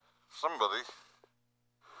somebody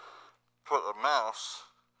put a mouse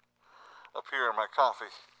up here in my coffee.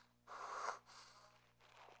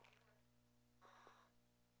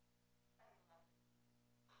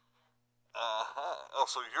 Oh,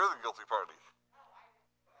 so you're the guilty party.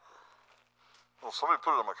 Well, somebody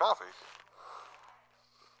put it in my coffee.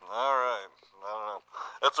 All right. I don't know.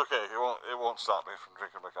 That's okay. It won't stop me from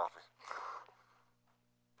drinking my coffee.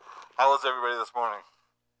 How is everybody this morning?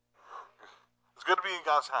 It's good to be in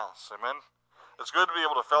God's house. Amen. It's good to be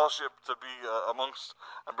able to fellowship, to be amongst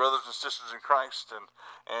my brothers and sisters in Christ,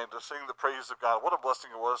 and to sing the praises of God. What a blessing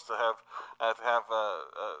it was to have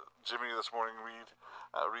Jimmy this morning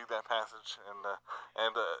read that passage, and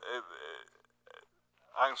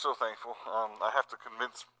I'm so thankful. I have to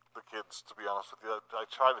convince the kids, to be honest with you. I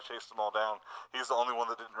try to chase them all down. He's the only one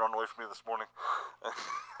that didn't run away from me this morning.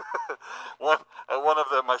 One of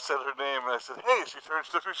them, I said her name, and I said, "Hey," she turns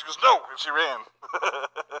to me, she goes, "No," and she ran.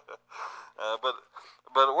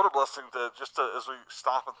 But what a blessing to as we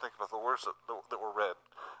stop and think about the words that were read.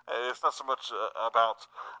 It's not so much about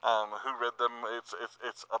who read them.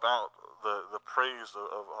 It's about the praise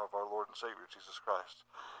of our Lord and Savior Jesus Christ,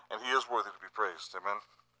 and He is worthy to be praised. Amen.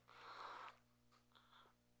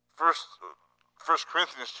 First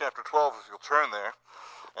Corinthians chapter 12, if you'll turn there,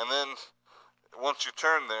 and then once you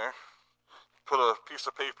turn there, put a piece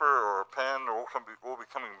of paper or a pen, or we'll be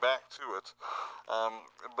coming back to it.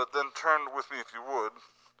 But then turn with me, if you would,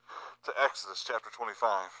 to Exodus chapter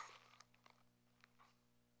 25.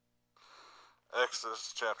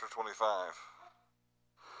 Exodus chapter 25.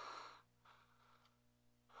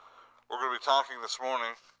 We're going to be talking this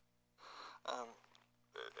morning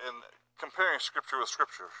and comparing Scripture with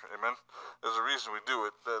Scripture. Amen. There's a reason we do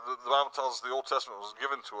it. The Bible tells us the Old Testament was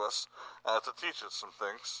given to us to teach us some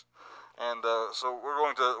things, and so we're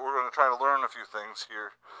going to try to learn a few things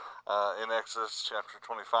here in Exodus chapter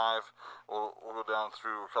 25. We'll go down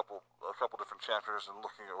through a couple different chapters and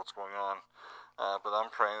looking at what's going on. But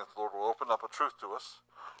I'm praying that the Lord will open up a truth to us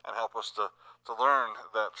and help us to learn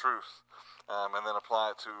that truth and then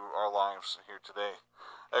apply it to our lives here today.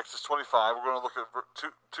 Exodus 25, we're going to look at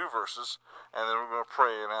two verses, and then we're going to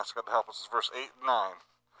pray and ask God to help us. It's verse 8 and 9.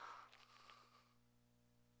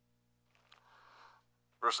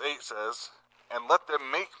 Verse 8 says, "And let them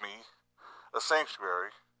make me a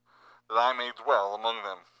sanctuary, that I may dwell among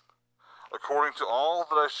them, according to all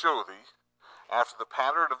that I show thee, after the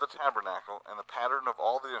pattern of the tabernacle, and the pattern of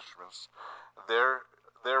all the instruments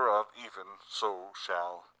thereof, even so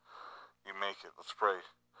shall you make it." Let's pray.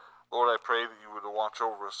 Lord, I pray that you would watch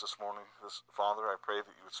over us this morning. Father, I pray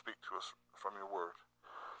that you would speak to us from your word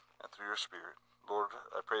and through your Spirit. Lord,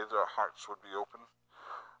 I pray that our hearts would be open.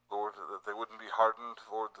 Lord, that they wouldn't be hardened.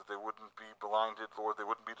 Lord, that they wouldn't be blinded. Lord, they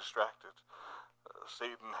wouldn't be distracted.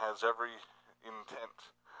 Satan has every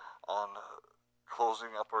intent on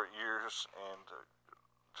closing up our ears and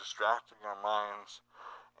distracting our minds.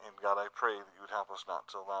 And God, I pray that you would help us not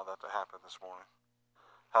to allow that to happen this morning.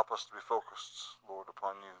 Help us to be focused, Lord,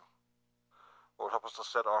 upon you. Lord, help us to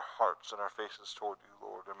set our hearts and our faces toward you,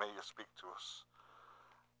 Lord, and may you speak to us.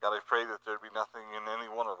 God, I pray that there be nothing in any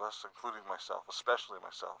one of us, including myself, especially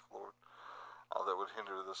myself, Lord, that would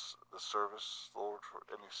hinder this service, Lord, for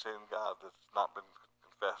any sin, God, that's not been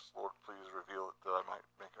confessed. Lord, please reveal it that I might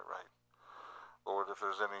make it right. Lord, if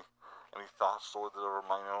there's any thoughts, Lord, that are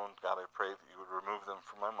my own, God, I pray that you would remove them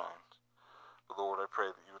from my mind. But Lord, I pray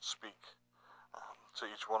that you would speak to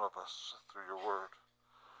each one of us through your word,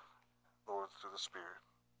 Lord, through the Spirit.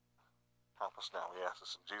 Help us now, we ask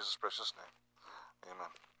this in Jesus' precious name.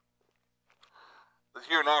 Amen.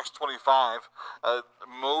 Here in Acts 25,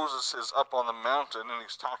 Moses is up on the mountain and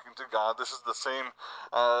he's talking to God. This is the same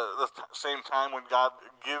time when God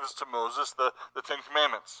gives to Moses the Ten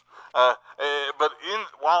Commandments. But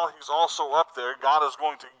while he's also up there, God is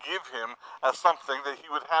going to give him something that he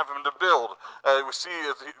would have him to build. We see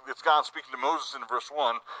it's God speaking to Moses in verse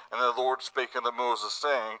 1, and the Lord spake unto Moses,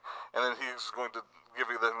 saying, and then he's going to give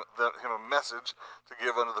him a message to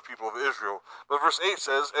give unto the people of Israel. But verse 8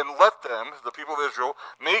 says, "And let them," the people of Israel,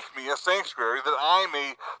 "make me a sanctuary, that I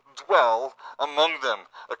may dwell among them,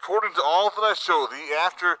 according to all that I show thee,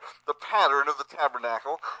 after the pattern of the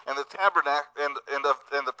tabernacle, and the tabernacle and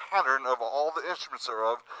the pattern of all the instruments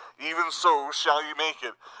thereof, even so shall you make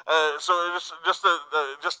it." So just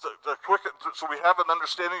a quick, so we have an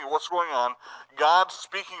understanding of what's going on. God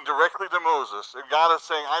speaking directly to Moses, and God is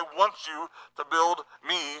saying, "I want you to build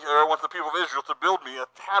me, or I want the people of Israel to build me a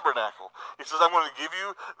tabernacle." He says, I'm going to give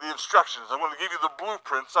you the instructions. I'm going to give you the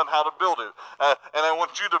blueprints on how to build it. And I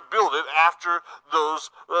want you to build it after those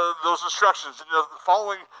instructions. And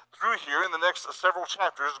following through here in the next several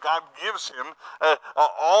chapters, God gives him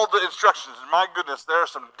all the instructions. And my goodness, there are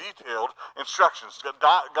some detailed instructions.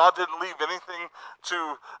 God didn't leave anything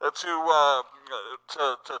to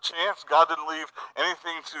chance. God didn't leave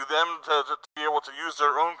anything to them to be able to use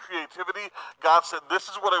their own creativity. God said, this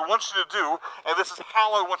is what I want you to do, and this is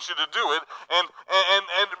how I want you to do it, and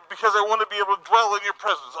because I want to be able to dwell in your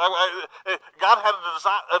presence. God had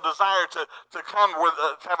a desire to come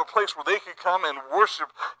to have a place where they could come and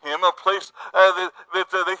worship him, a place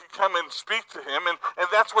that they could come and speak to him, and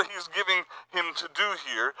that's what he's giving him to do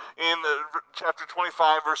here in chapter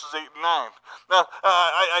 25, verses 8 and 9. Now,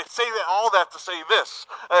 I say all that to say this.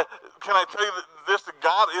 Can I tell you that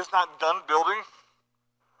God is not done building?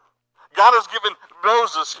 God has given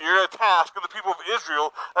Moses here a task, and the people of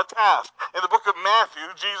Israel a task. In the book of Matthew,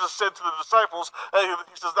 Jesus said to the disciples,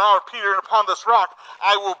 he says, Thou art Peter, and upon this rock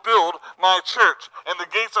I will build my church, and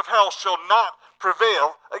the gates of hell shall not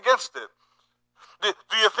prevail against it.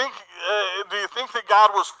 Do you think that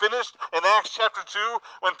God was finished in Acts chapter 2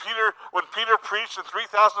 when Peter preached and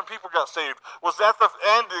 3,000 people got saved? Was that the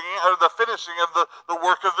ending or the finishing of the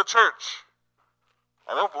work of the church?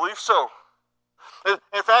 I don't believe so.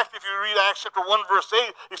 In fact, if you read Acts chapter 1, verse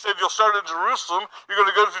 8, he said you'll start in Jerusalem, you're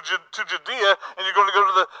going to go to Judea, and you're going to go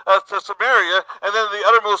to Samaria, and then the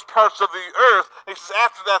uttermost parts of the earth. And he says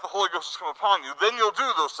after that, the Holy Ghost has come upon you. Then you'll do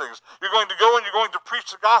those things. You're going to go and you're going to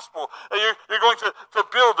preach the gospel. And you're going to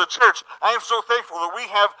build the church. I am so thankful that we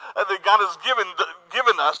have, that God has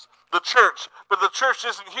given us the church. But the church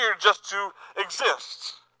isn't here just to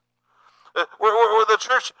exist. Where the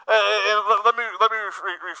church, and let me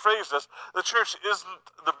rephrase this, the church isn't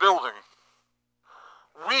the building.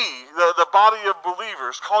 We, the body of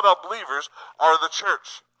believers, called out believers, are the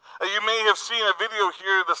church. You may have seen a video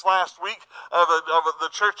here this last week of the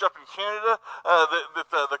church up in Canada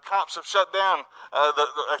that the cops have shut down.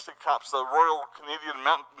 I say cops, the Royal Canadian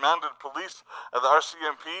Mounted Police, the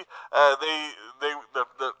RCMP.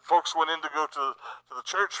 The folks went in to go to the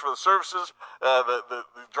church for the services. The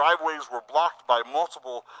driveways were blocked by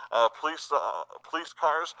multiple police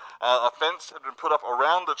cars. A fence had been put up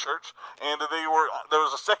around the church, and there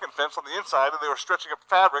was a second fence on the inside, and they were stretching up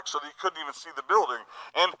fabric so that you couldn't even see the building.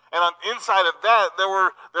 And on inside of that, there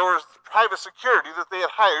was private security that they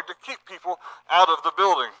had hired to keep people out of the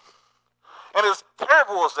building. And as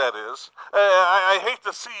terrible as that is, I hate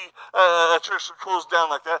to see a church closed down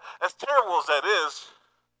like that. As terrible as that is,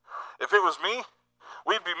 if it was me,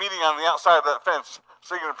 we'd be meeting on the outside of that fence,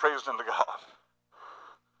 singing and praising to God.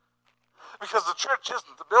 Because the church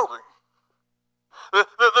isn't the building.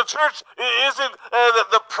 The church isn't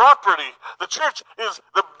the property. The church is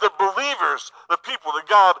the believers, the people that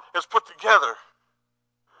God has put together.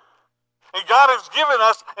 And God has given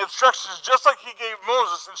us instructions just like he gave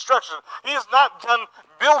Moses instruction. He is not done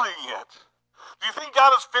building yet. Do you think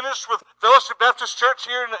God is finished with Fellowship Baptist Church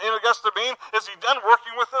here in Augusta, Maine? Is he done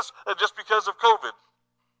working with us just because of COVID?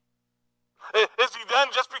 Is he done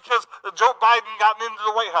just because Joe Biden got into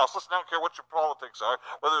the White House? Listen, I don't care what your politics are,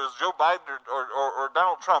 whether it's Joe Biden or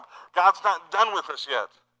Donald Trump, God's not done with us yet.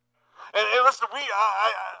 And listen,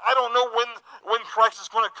 I don't know when Christ is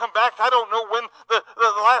going to come back. I don't know when the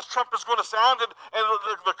last trump is going to sound, and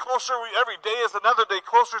the closer every day is another day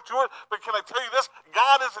closer to it. But can I tell you this?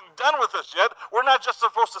 God isn't done with us yet. We're not just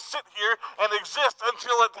supposed to sit here and exist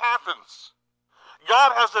until it happens.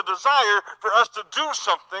 God has a desire for us to do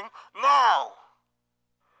something now.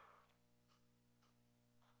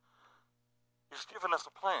 He's given us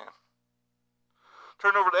a plan.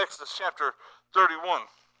 Turn over to Exodus chapter 31.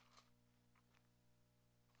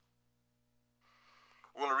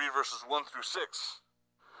 We're going to read verses 1 through 6.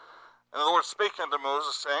 And the Lord spake unto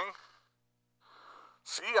Moses, saying,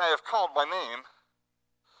 See, I have called by name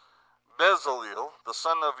Bezaleel, the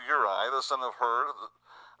son of Uri, the son of Hur,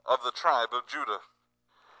 of the tribe of Judah.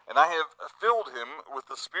 And I have filled him with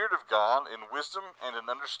the Spirit of God in wisdom and in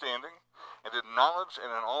understanding, and in knowledge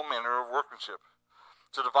and in all manner of workmanship,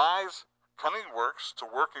 to devise cunning works, to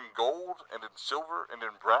work in gold and in silver and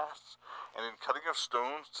in brass, and in cutting of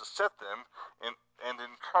stones, to set them and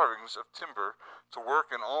in carvings of timber, to work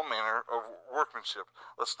in all manner of workmanship.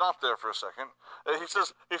 Let's stop there for a second. He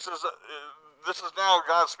says, this is now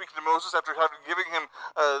God speaking to Moses after giving him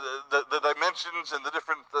the dimensions and the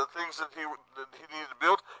different things that he needed to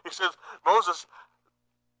build. He says, Moses,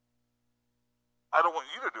 I don't want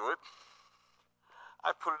you to do it. I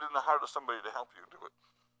put it in the heart of somebody to help you do it.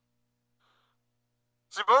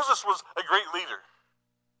 See, Moses was a great leader.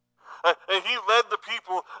 He led the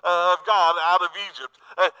people of God out of Egypt.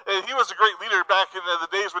 And he was a great leader back in the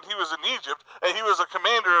days when he was in Egypt. He was a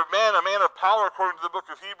commander of men, a man of power, according to the book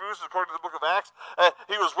of Hebrews, according to the book of Acts.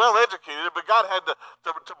 He was well educated, but God had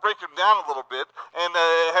to break him down a little bit, and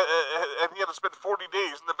he had to spend 40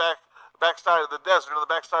 days in the backside of the desert, on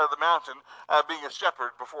the backside of the mountain, being a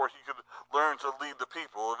shepherd before he could learn to lead the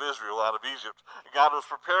people of Israel out of Egypt. God was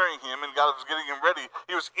preparing him, and God was getting him ready.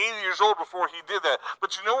 He was 80 years old before he did that.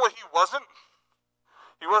 But you know what he wasn't?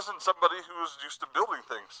 He wasn't somebody who was used to building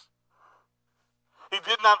things. He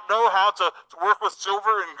did not know how to work with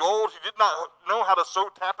silver and gold. He did not know how to sew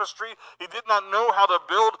tapestry. He did not know how to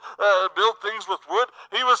build things with wood.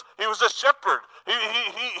 He was a shepherd. He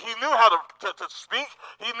knew how to speak.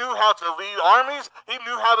 He knew how to lead armies. He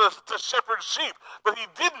knew how to shepherd sheep. But he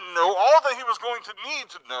didn't know all that he was going to need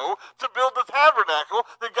to know to build the tabernacle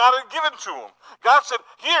that God had given to him. God said,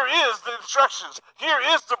 here is the instructions. Here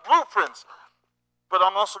is the blueprints. But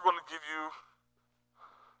I'm also going to give you,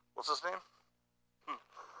 what's his name?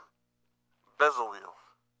 Bezalel.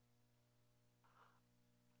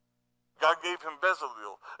 God gave him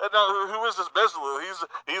Bezalel. Now, who is this Bezalel? He's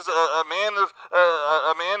a man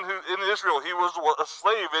who in Israel. He was a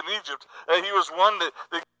slave in Egypt. He was one that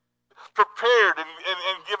prepared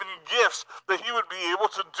and given gifts that he would be able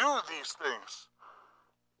to do these things.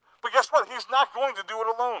 But guess what? He's not going to do it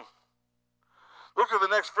alone. Look at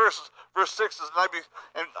the next verse. Verse 6 says,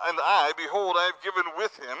 and I, behold, I have given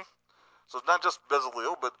with him, so it's not just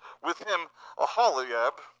Bezalel, but with him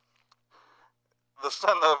Aholiab, the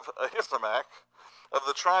son of Ahisamach, of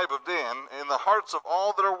the tribe of Dan. In the hearts of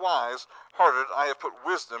all that are wise-hearted I have put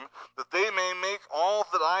wisdom, that they may make all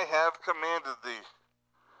that I have commanded thee.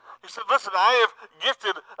 He said, listen, I have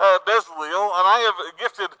gifted Bezalel, and I have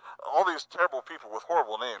gifted all these terrible people with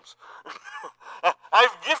horrible names.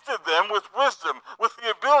 I've gifted them with wisdom, with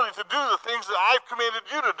the ability to do the things that I've commanded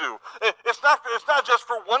you to do. It's not just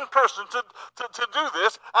for one person to do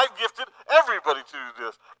this. I've gifted everybody to do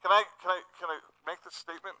this. Can I make this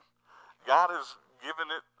statement? God has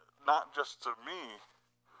given it not just to me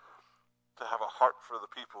to have a heart for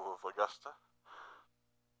the people of Augusta.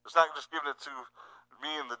 It's not just given it to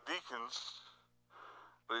me and the deacons,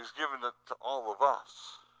 but he's given it to all of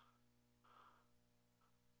us.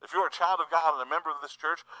 If you're a child of God and a member of this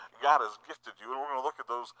church, God has gifted you, and we're going to look at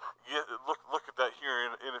those. Look at that here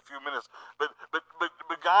in a few minutes. But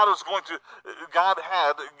God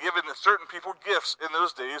had given certain people gifts in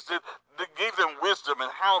those days that gave them wisdom and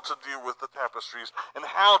how to deal with the tapestries and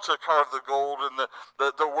how to carve the gold and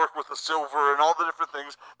the work with the silver and all the different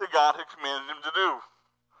things that God had commanded him to do.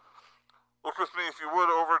 Look with me, if you would,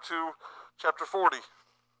 over to chapter 40.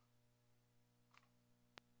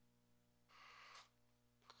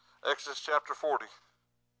 Exodus chapter 40.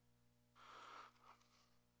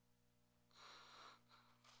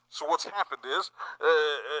 So what's happened is,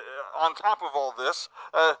 on top of all this,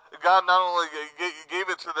 God not only gave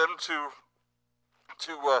it to them to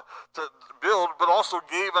build, but also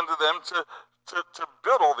gave unto them to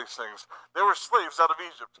build all these things. They were slaves out of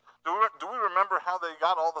Egypt. Do we remember how they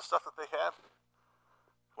got all the stuff that they had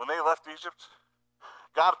when they left Egypt?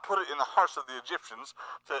 God put it in the hearts of the Egyptians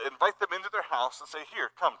to invite them into their house and say,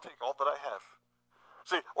 here, come, take all that I have.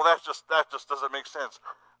 See, well, that just doesn't make sense.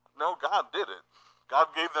 No, God did it.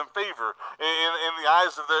 God gave them favor in the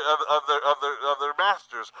eyes of their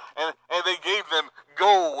masters, and they gave them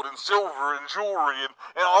gold and silver and jewelry and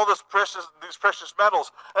all these precious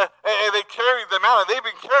metals, and they carried them out, and they've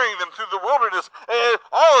been carrying them through the wilderness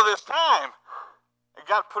all of this time. And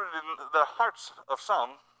God put it in the hearts of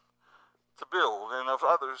some to build, and of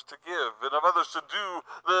others to give, and of others to do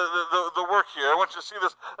the work here. I want you to see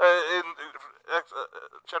this in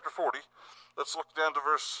chapter 40. Let's look down to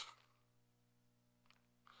verse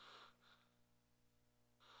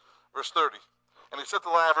 30. And he set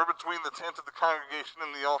the laver between the tent of the congregation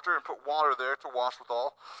and the altar, and put water there to wash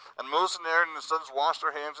withal. And Moses and Aaron and his sons washed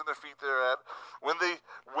their hands and their feet thereat. When they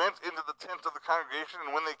went into the tent of the congregation,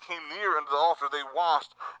 and when they came near unto the altar, they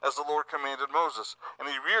washed as the Lord commanded Moses.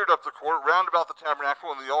 And he reared up the court round about the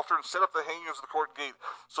tabernacle and the altar, and set up the hangings of the court gate.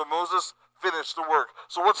 So Moses finished the work.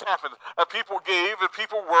 So what's happened? People gave, and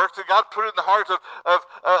people worked, and God put it in the heart of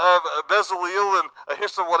Bezalel and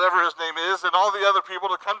Ahisamach, whatever his name is, and all the other people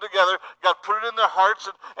to come together. God put it in their hearts,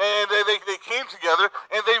 and they came together,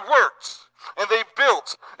 and they worked, and they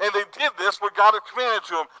built, and they did this what God had commanded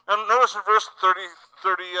to them. Now notice in verse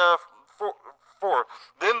 34,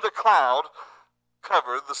 then the cloud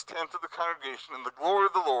covered the tent of the congregation, and the glory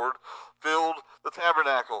of the Lord filled the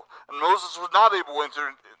tabernacle. And Moses was not able to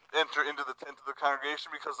enter enter into the tent of the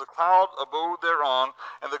congregation, because the cloud abode thereon,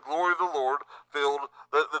 and the glory of the Lord filled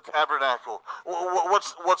the tabernacle.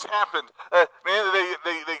 What's happened? Man,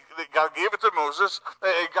 God gave it to Moses.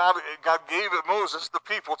 God gave Moses the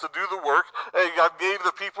people to do the work. God gave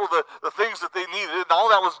the people the things that they needed, and all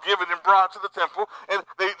that was given and brought to the temple. And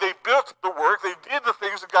they built the work. They did the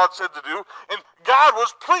things that God said to do, and God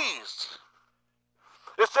was pleased.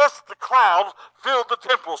 It says that the cloud filled the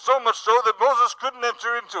temple, so much so that Moses couldn't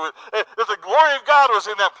enter into it. That the glory of God was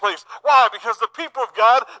in that place. Why? Because the people of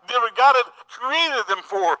God did what God had created them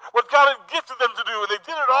for, what God had gifted them to do, and they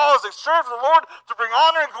did it all as they served the Lord to bring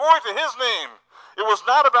honor and glory to His name. It was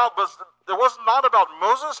not about Moses.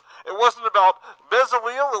 It wasn't about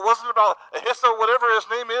Bezaleel. It wasn't about Ahithophel, whatever his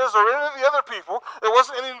name is, or any of the other people. There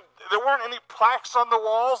weren't any plaques on the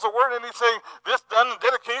walls. There weren't any saying this done in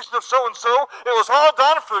dedication of so and so. It was all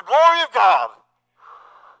done for the glory of God.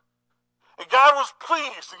 And God was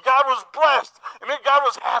pleased, and God was blessed, and then God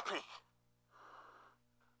was happy,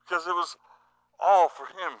 because it was all for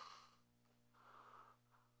Him.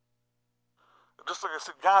 Just like I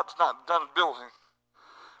said, God's not done building.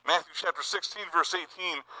 Matthew chapter 16, verse 18,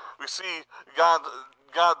 we see God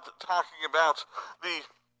talking about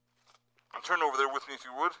turn over there with me if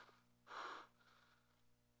you would,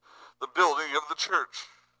 the building of the church.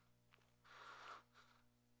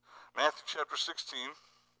 Matthew chapter 16,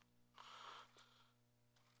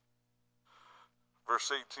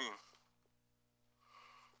 verse 18.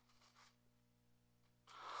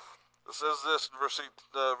 It says this in verse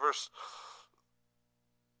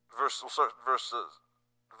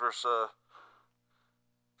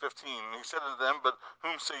 15. He said unto them, But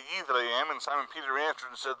whom say ye that I am? And Simon Peter answered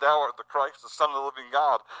and said, Thou art the Christ, the Son of the living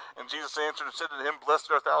God. And Jesus answered and said to him, Blessed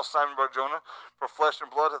art thou, Simon Bar-Jonah, for flesh and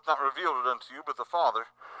blood hath not revealed it unto you, but the Father,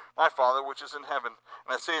 my Father which is in heaven.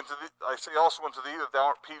 And I say also unto thee that thou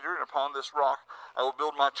art Peter, and upon this rock I will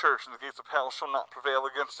build my church, and the gates of hell shall not prevail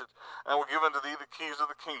against it. And I will give unto thee the keys of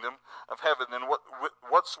the kingdom of heaven. And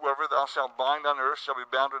whatsoever thou shalt bind on earth shall be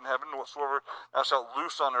bound in heaven, and whatsoever thou shalt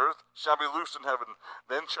loose on earth shall be loosed in heaven.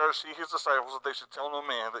 Then charged he his disciples that they should tell no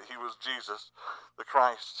man that he was Jesus the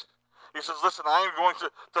Christ. He says, listen, I am going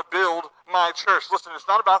to build my church. Listen,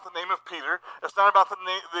 it's not about the name of Peter. It's not about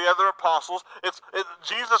the other apostles.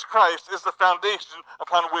 Jesus Christ is the foundation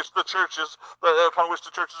upon which the church is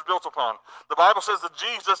built upon. The Bible says that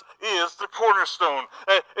Jesus is the cornerstone.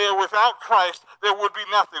 Without Christ, there would be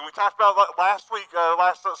nothing. We talked about last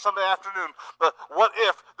Sunday afternoon. What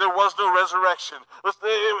if there was no resurrection?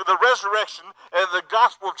 The resurrection and the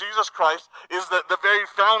gospel of Jesus Christ is the very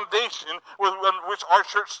foundation on which our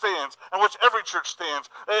church stands, and which every church stands.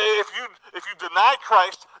 If you deny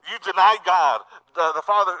Christ, you deny God. The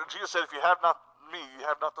Father, Jesus said, if you have not me, you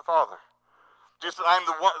have not the Father. Jesus said, I am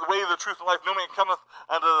the way, the truth, and life. No man cometh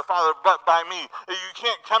unto the Father but by me. You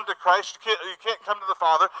can't come to Christ. You can't come to the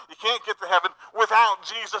Father. You can't get to heaven without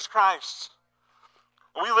Jesus Christ.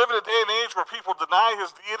 We live in a day and age where people deny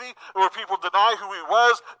His deity, where people deny who He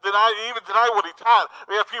was, even deny what He taught.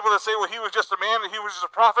 We have people that say, well, He was just a man, and He was just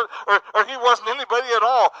a prophet, or He wasn't anybody at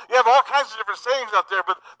all. You have all kinds of different sayings out there,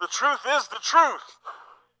 but the truth is the truth.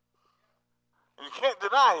 And you can't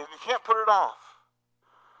deny it, and you can't put it off.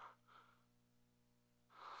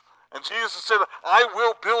 And Jesus said, I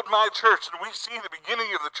will build my church. And we see the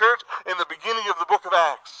beginning of the church in the beginning of the book of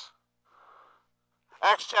Acts.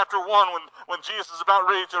 Acts chapter 1, when Jesus is about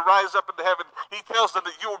ready to rise up into heaven, He tells them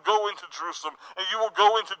that you will go into Jerusalem, and you will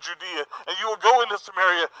go into Judea, and you will go into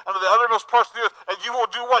Samaria, and to the uttermost parts of the earth, and you will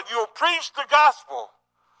do what? You will preach the gospel.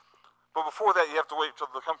 But before that, you have to wait till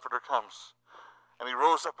the Comforter comes. And He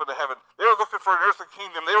rose up into heaven. They were looking for an earthly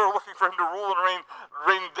kingdom. They were looking for Him to rule and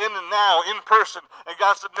reign then and now, in person. And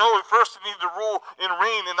God said, no, first you need to rule and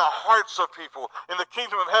reign in the hearts of people. In the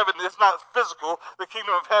kingdom of heaven, it's not physical. The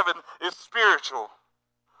kingdom of heaven is spiritual.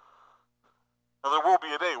 Now, there will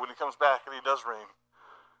be a day when He comes back and He does reign.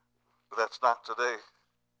 But that's not today.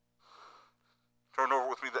 Turn over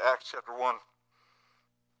with me to Acts chapter 1.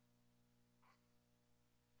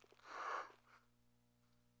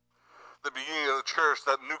 The beginning of the church,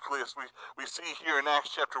 that nucleus we see here in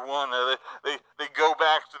Acts chapter 1. They go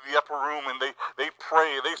back to the upper room and they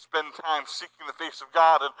pray. They spend time seeking the face of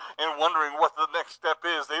God and wondering what the next step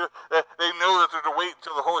is. They know that they're to wait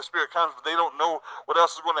until the Holy Spirit comes, but they don't know what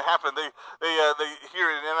else is going to happen. They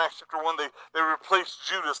here in Acts chapter 1, they replaced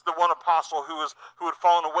Judas, the one apostle who had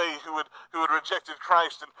fallen away, who had rejected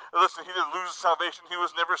Christ. And listen, he didn't lose his salvation. He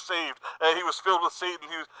was never saved. He was filled with Satan.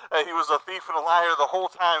 He was a thief and a liar the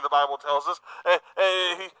whole time, the Bible tells us.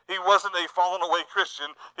 He wasn't a fallen away Christian.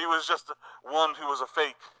 He was just one who was a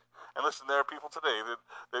fake. And listen, there are people today that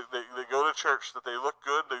they go to church, that they look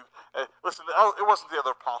good. Listen, it wasn't the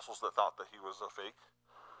other apostles that thought that he was a fake.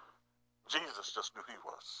 Jesus just knew he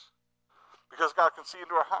was. Because God can see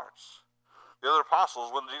into our hearts. The other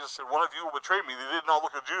apostles, when Jesus said, one of you will betray me, they didn't all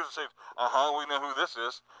look at Judas and say, we know who this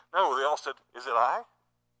is. No, they all said, is it I?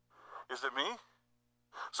 Is it me?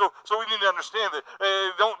 So we need to understand that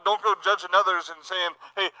don't go judging others and saying,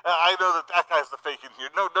 hey, I know that guy's the fake in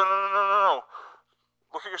here. No.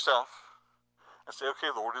 Look at yourself and say,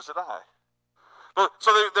 okay, Lord, is it I?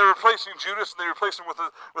 So they're replacing Judas, and they replace him with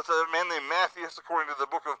a man named Matthias, according to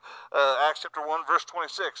the book of Acts chapter 1, verse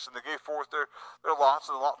 26. And they gave forth their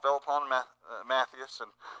lots, and the lot fell upon Matthias,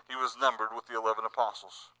 and he was numbered with the 11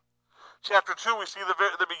 apostles. Chapter 2, we see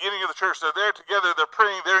the beginning of the church. They're there together. They're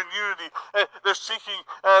praying. They're in unity. They're seeking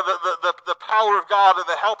the power of God and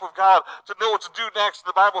the help of God to know what to do next.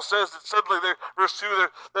 The Bible says that suddenly, verse 2,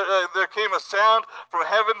 there came a sound from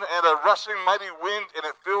heaven and a rushing mighty wind, and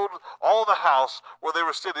it filled all the house where they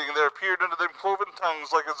were sitting. And there appeared unto them cloven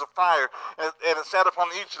tongues like as of fire, and it sat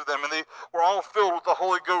upon each of them. And they were all filled with the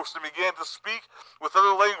Holy Ghost and began to speak with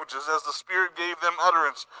other languages as the Spirit gave them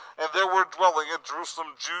utterance. And there were dwelling in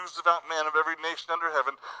Jerusalem Jews, devout men of every nation under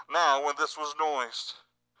heaven. Now, when this was noised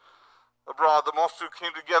abroad, the multitude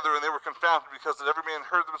came together, and they were confounded, because that every man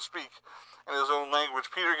heard them speak in his own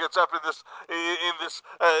language. Peter gets up in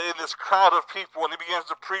this crowd of people, and he begins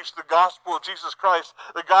to preach the gospel of Jesus Christ,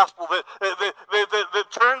 the gospel that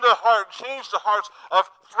turned the heart, changed the hearts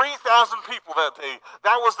of 3,000 people that day.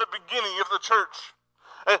 That was the beginning of the church.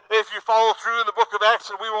 If you follow through in the book of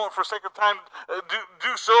Acts, and we won't for sake of time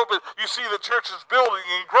do so, but you see the church is building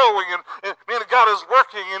and growing, and man, God is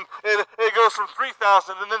working, and it goes from 3,000,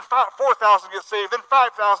 and then 4,000 get saved, then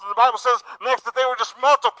 5,000. The Bible says next that they were just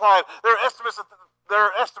multiplied. There are estimates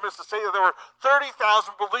to say that there were 30,000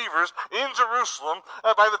 believers in Jerusalem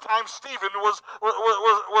by the time Stephen was I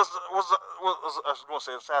was going to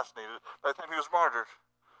say assassinated, by the time he was martyred.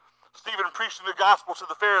 Stephen, preaching the gospel to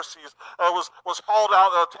the Pharisees, was hauled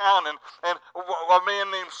out of town, and a man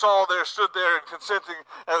named Saul there stood there and consenting,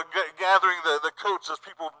 gathering the coats as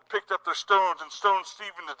people picked up their stones and stoned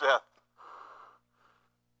Stephen to death.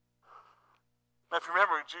 Now, if you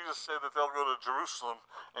remember, Jesus said that they'll go to Jerusalem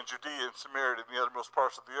and Judea and Samaria and the uttermost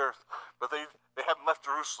parts of the earth, but they hadn't left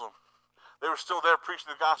Jerusalem. They were still there preaching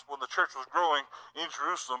the gospel, and the church was growing in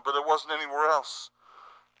Jerusalem, but it wasn't anywhere else.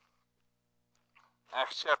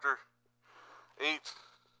 Acts chapter 8.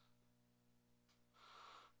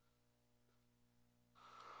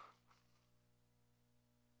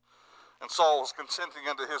 And Saul was consenting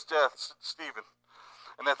unto his death, Stephen.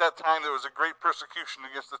 And at that time there was a great persecution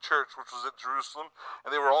against the church which was at Jerusalem,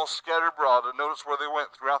 and they were all scattered abroad. And notice where they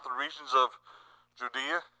went, throughout the regions of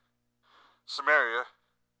Judea, Samaria,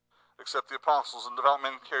 except the apostles. And devout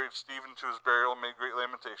men carried Stephen to his burial and made great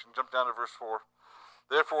lamentation. Jump down to verse 4.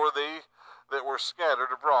 Therefore they that were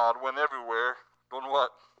scattered abroad went everywhere, doing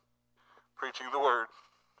what? Preaching the word.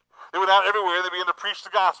 They went out everywhere, and they began to preach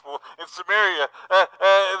the gospel. In Samaria,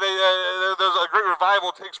 there's a great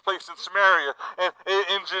revival takes place in Samaria, and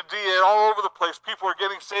in Judea, and all over the place. People are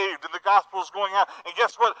getting saved, and the gospel is going out. And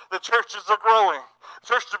guess what? The churches are growing.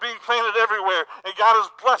 Churches are being planted everywhere, and God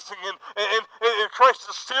is blessing, and Christ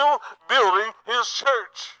is still building his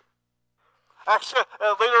church. Actually,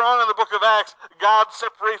 later on in the book of Acts, God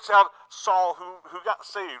separates out Saul, who got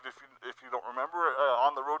saved, if you don't remember,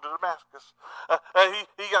 on the road to Damascus.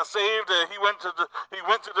 He got saved. He went to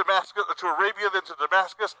Damascus, to Arabia, then to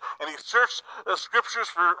Damascus, and he searched the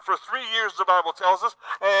scriptures for 3 years. The Bible tells us,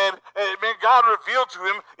 and God revealed to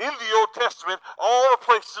him in the Old Testament all the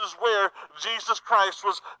places where Jesus Christ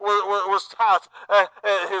was taught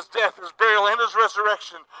his death, his burial, and his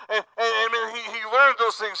resurrection. And he learned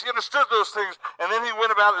those things. He understood those things, and then he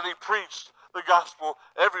went about and he preached the gospel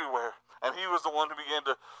everywhere. And he was the one who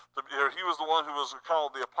he was the one who was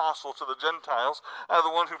called the apostle to the Gentiles,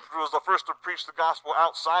 the one who was the first to preach the gospel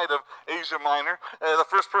outside of Asia Minor. The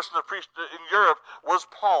first person to preach in Europe was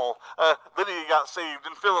Paul. Lydia got saved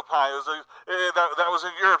in Philippi. That was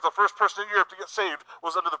in Europe. The first person in Europe to get saved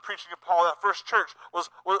was under the preaching of Paul. That first church was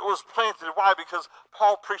planted. Why? Because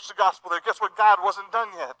Paul preached the gospel there. Guess what? God wasn't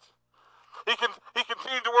done yet. He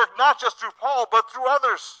continued to work not just through Paul, but through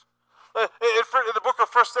others. In the book of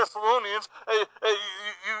 1 Thessalonians,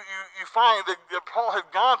 you find that Paul had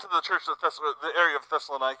gone to the church of the area of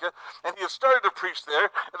Thessalonica, and he had started to preach there,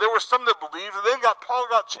 and there were some that believed, and then Paul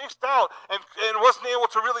got chased out and wasn't able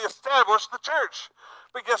to really establish the church.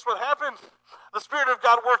 But guess what happened? The Spirit of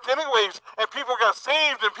God worked anyways, and people got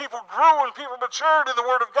saved, and people grew, and people matured in the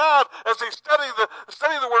Word of God as they studied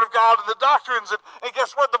the Word of God and the doctrines. And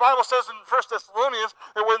guess what? The Bible says in 1 Thessalonians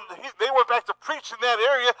that when they went back to preach in that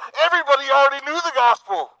area, everybody already knew the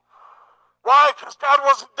gospel. Why? Because God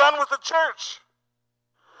wasn't done with the church.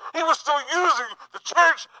 He was still using the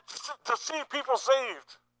church to see people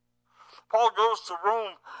saved. Paul goes to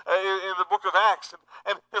Rome in the book of Acts,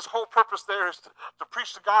 and his whole purpose there is to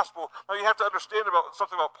preach the gospel. Now you have to understand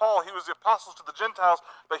something about Paul. He was the apostle to the Gentiles,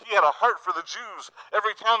 but he had a heart for the Jews.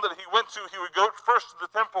 Every town that he went to, he would go first to the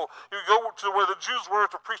temple. He would go to where the Jews were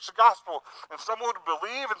to preach the gospel. And some would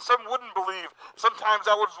believe and some wouldn't believe. Sometimes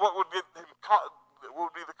that was what would get him caught. It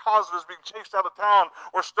would be the cause of his being chased out of town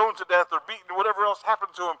or stoned to death or beaten or whatever else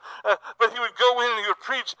happened to him. But he would go in and he would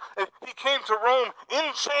preach. And he came to Rome in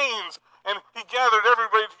chains, and he gathered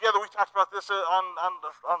everybody together. We talked about this on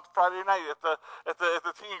Friday night at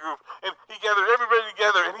the teen group. And he gathered everybody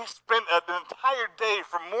together, and he spent an entire day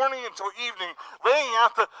from morning until evening laying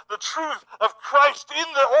out the truth of Christ in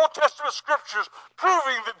the Old Testament scriptures,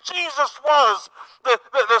 proving that Jesus was the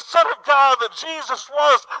Son of God, that Jesus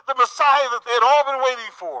was the Messiah that they had all been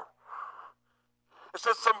waiting for. It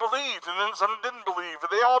says some believed, and then some didn't believe,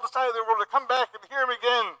 and they all decided they were going to come back and hear him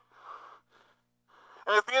again.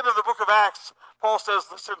 And at the end of the book of Acts, Paul says,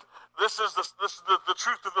 listen, this is the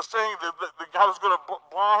truth of the saying that God is going to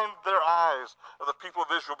blind their eyes of the people of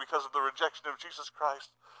Israel because of the rejection of Jesus Christ.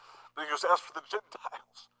 But he goes, as for the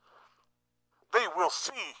Gentiles, they will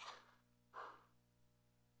see.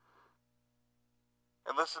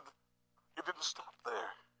 And listen, it didn't stop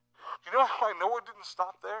there. You know how I know it didn't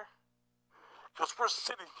stop there? Because we're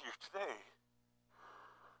sitting here today,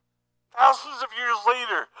 thousands of years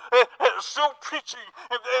later, still preaching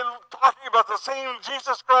and talking about the same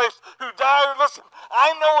Jesus Christ who died. Listen,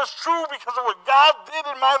 I know it's true because of what God did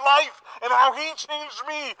in my life and how he changed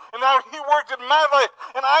me and how he worked in my life.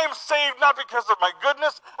 And I am saved not because of my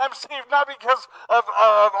goodness. I'm saved not because of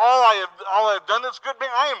all I have done that's good.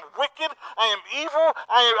 Man, I am wicked. I am evil.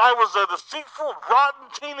 I was a deceitful,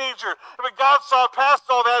 rotten teenager. But God saw past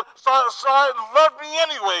all that, saw it and loved me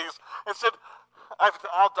anyways, and said,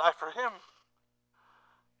 I'll die for him.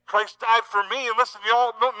 Christ died for me. And listen,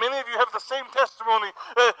 many of you have the same testimony.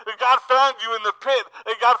 God found you in the pit.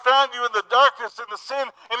 God found you in the darkness, in the sin,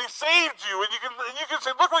 and he saved you. And you can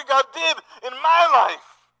say, look what God did in my life.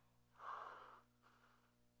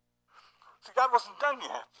 See, God wasn't done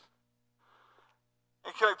yet.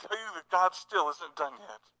 And can I tell you that God still isn't done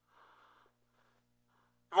yet?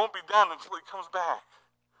 It won't be done until he comes back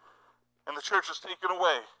and the church is taken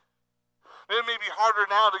away. It may be harder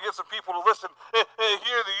now to get some people to listen.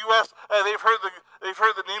 Here in the U.S., they've heard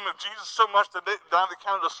the name of Jesus so much that now they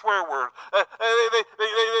count it a swear word.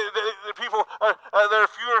 People there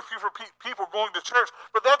are fewer and fewer people going to church,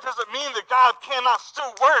 but that doesn't mean that God cannot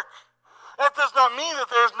still work. That does not mean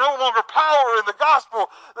that there is no longer power in the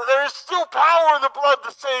gospel. That there is still power in the blood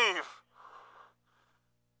to save.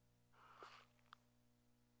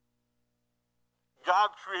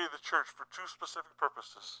 God created the church for two specific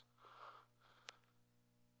purposes.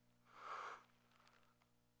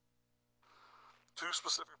 Two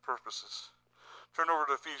specific purposes. Turn over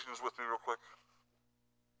to Ephesians with me real quick.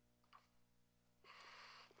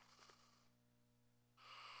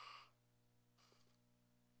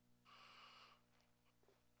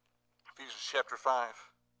 Ephesians chapter 5.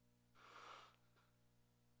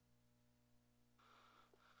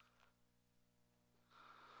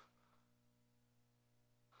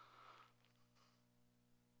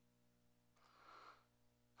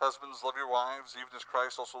 Husbands, love your wives, even as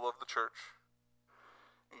Christ also loved the church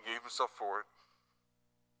and gave himself for it,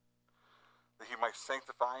 that he might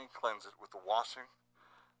sanctify and cleanse it with the washing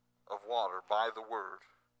of water by the word,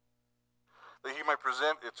 that he might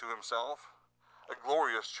present it to himself a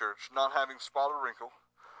glorious church, not having spot or wrinkle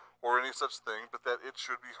or any such thing, but that it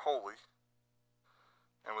should be holy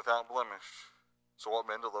and without blemish. So ought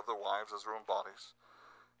men to love their wives as their own bodies.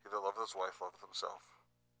 He that loveth his wife loveth himself.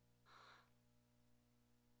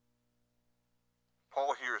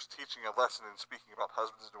 Paul here is teaching a lesson in speaking about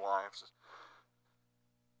husbands and wives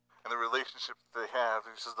and the relationship that they have.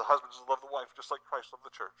 And he says the husbands love the wife just like Christ loved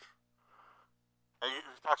the church. And he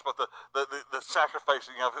talks about the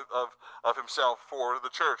sacrificing of himself for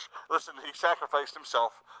the church. Listen, he sacrificed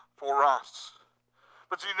himself for us.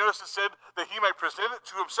 But do you notice it said that he might present it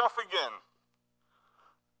to himself again?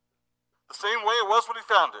 The same way it was when he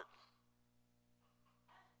found it.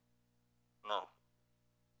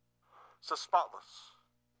 It says spotless.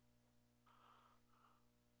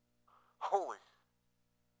 Holy.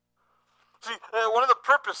 See, one of the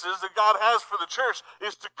purposes that God has for the church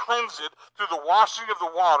is to cleanse it through the washing of the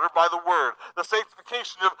water by the word, the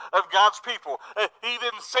sanctification of God's people. He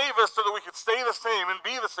didn't save us so that we could stay the same and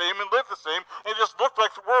be the same and live the same and just look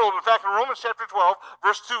like the world. In fact, in Romans chapter 12,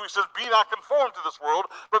 verse 2, he says, "Be not conformed to this world,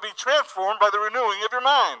 but be transformed by the renewing of your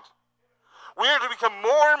mind." We are to become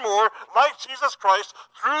more and more like Jesus Christ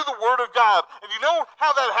through the word of God. And you know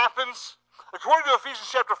how that happens? According to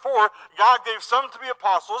Ephesians chapter 4, God gave some to be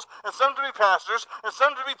apostles, and some to be pastors, and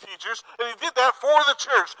some to be teachers, and he did that for the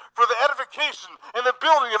church, for the edification and the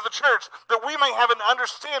building of the church, that we may have an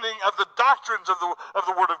understanding of the doctrines of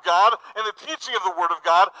the Word of God and the teaching of the Word of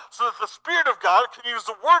God, so that the Spirit of God can use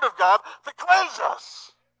the Word of God to cleanse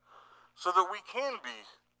us, so that we can be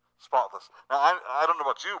spotless. Now, I don't know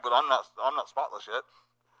about you, but I'm not spotless yet.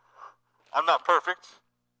 I'm not perfect.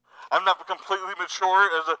 I'm not completely mature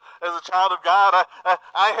as a child of God.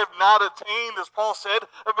 I have not attained, as Paul said.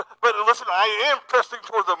 But listen, I am pressing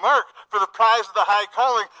toward the mark for the prize of the high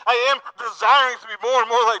calling. I am desiring to be more and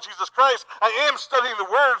more like Jesus Christ. I am studying the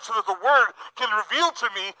Word so that the Word can reveal to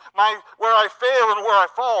me where I fail and where I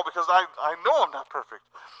fall, because I know I'm not perfect.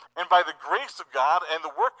 And by the grace of God and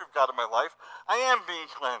the work of God in my life, I am being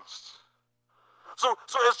cleansed. So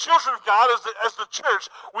as children of God, as the church,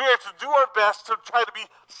 we are to do our best to try to be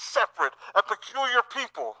separate, a peculiar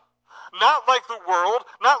people. Not like the world,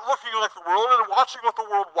 not looking like the world and watching what the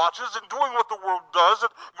world watches and doing what the world does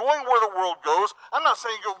and going where the world goes. I'm not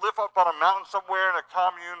saying go live up on a mountain somewhere in a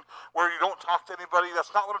commune where you don't talk to anybody.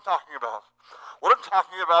 That's not what I'm talking about. What I'm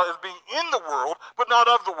talking about is being in the world, but not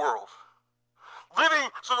of the world.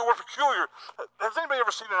 Living so that we're peculiar. Has anybody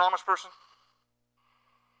ever seen an Amish person?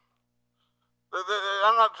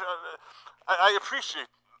 I appreciate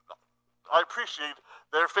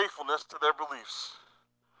their faithfulness to their beliefs.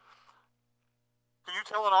 Can you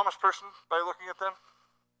tell an Amish person by looking at them?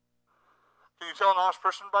 Can you tell an Amish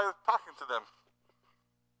person by talking to them?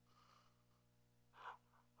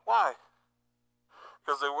 Why?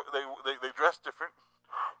 Because they dress different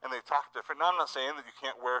and they talk different. Now, I'm not saying that you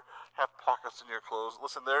can't have pockets in your clothes.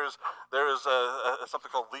 Listen, there is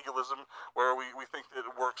something called legalism where we think that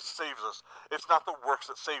works saves us. It's not the works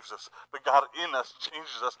that saves us, but God in us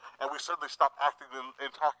changes us, and we suddenly stop acting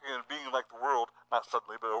and talking and being like the world. Not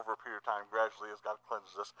suddenly, but over a period of time, gradually, as God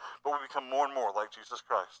cleanses us. But we become more and more like Jesus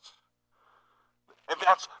Christ. And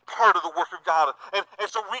that's part of the work of God. And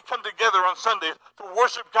so we come together on Sundays to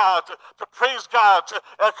worship God, to praise God,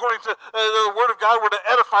 according to the Word of God, we're to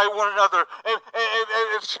edify one another and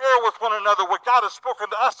share with one another what God has spoken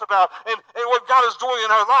to us about and what God is doing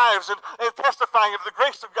in our lives and testifying of the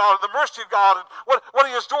grace of God and the mercy of God and what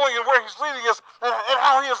He is doing and where He's leading us and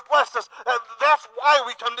how He has blessed us. That's why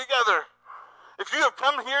we come together. If you have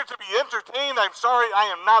come here to be entertained, I'm sorry, I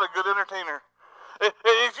am not a good entertainer.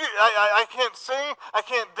 I can't sing, I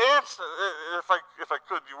can't dance. If I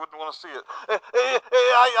could, you wouldn't want to see it. It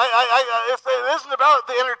isn't about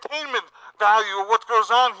the entertainment value of what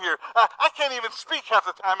goes on here. I can't even speak half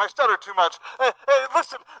the time. I stutter too much.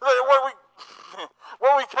 Listen,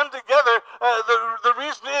 when we come together, the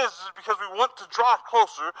reason is because we want to draw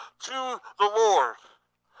closer to the Lord,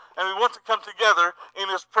 and we want to come together in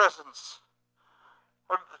His presence.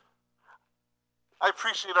 I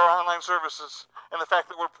appreciate our online services and the fact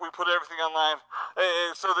that we put everything online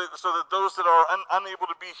so that those that are unable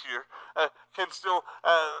to be here can still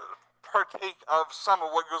partake of some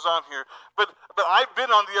of what goes on here. But I've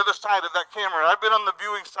been on the other side of that camera. I've been on the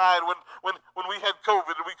viewing side when we had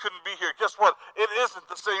COVID and we couldn't be here. Guess what? It isn't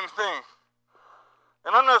the same thing.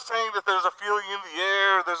 And I'm not saying that there's a feeling in the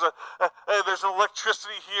air, there's an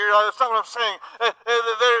electricity here. That's not what I'm saying.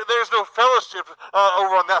 There's no fellowship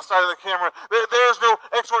over on that side of the camera. There's no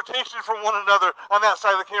exhortation from one another on that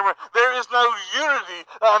side of the camera. There is no unity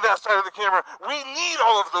on that side of the camera. We need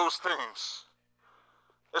all of those things.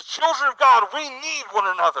 As children of God, we need one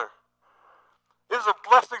another. It is a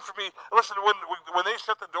blessing for me. Listen, when they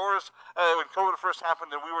shut the doors, when COVID first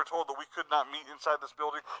happened and we were told that we could not meet inside this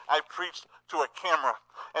building, I preached to a camera.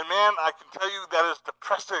 And man, I can tell you that is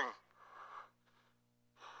depressing.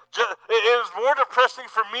 It is more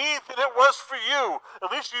depressing for me than it was for you.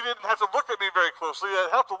 At least you didn't have to look at me very closely.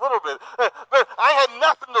 That helped a little bit. But I had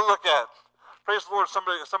nothing to look at. Praise the Lord,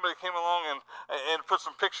 somebody came along and put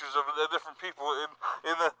some pictures of different people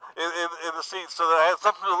in the seats so that I had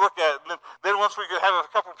something to look at. And then once we could have a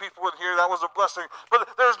couple people in here, that was a blessing.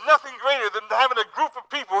 But there's nothing greater than having a group of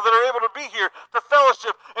people that are able to be here to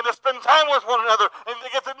fellowship and to spend time with one another and to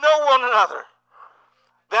get to know one another.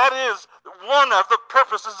 That is one of the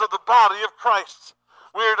purposes of the body of Christ.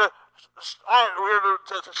 We are to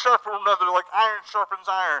to sharpen one another like iron sharpens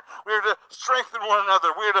iron. We are to strengthen one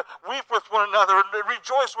another. We are to weep with one another and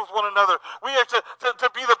rejoice with one another. We are to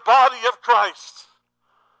be the body of Christ.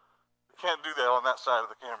 We can't do that on that side of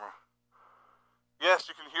the camera. Yes,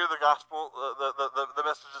 you can hear the gospel, the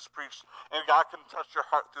messages preached, and God can touch your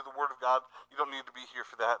heart through the Word of God. You don't need to be here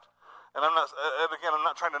for that. And I'm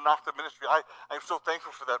not trying to knock the ministry. I'm so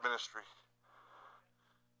thankful for that ministry.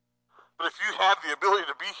 But if you have the ability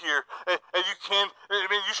to be here, and you can,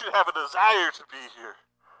 you should have a desire to be here.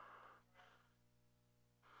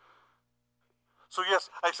 So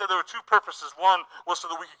yes, I said there were two purposes. One was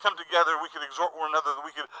so that we could come together, we could exhort one another, that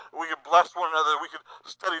we could bless one another, we could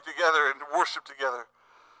study together and worship together.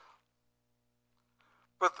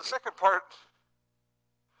 But the second part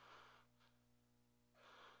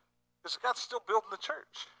is that God's still building the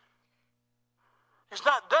church. He's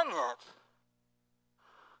not done yet.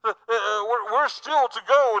 We're still to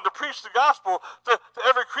go and to preach the gospel to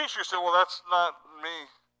every creature. You say, well, that's not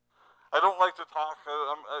me. I don't like to talk.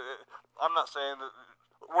 I'm not saying that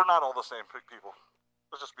we're not all the same people.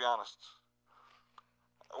 Let's just be honest.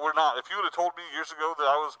 We're not. If you would have told me years ago that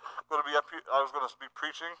I was going to be up here, I was going to be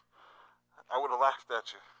preaching, I would have laughed at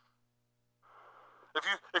you.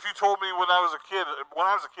 If you told me when I was a kid,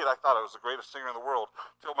 I thought I was the greatest singer in the world.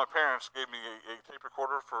 Until my parents gave me a tape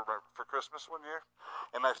recorder for Christmas one year,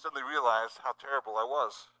 and I suddenly realized how terrible I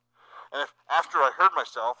was. And after I heard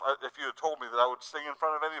myself, if you had told me that I would sing in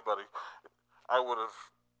front of anybody, I would have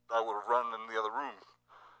run in the other room,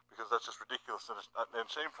 because that's just ridiculous and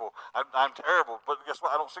shameful. I'm terrible, but guess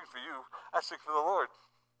what? I don't sing for you. I sing for the Lord.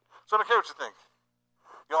 So I don't care what you think.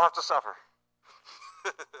 You'll have to suffer.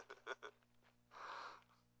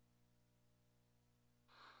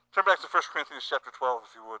 Turn back to 1 Corinthians chapter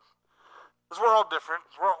 12, if you would. Because we're all different.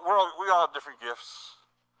 We all have different gifts.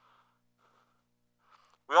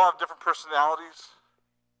 We all have different personalities.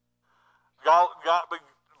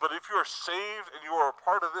 But if you are saved and you are a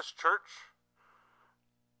part of this church,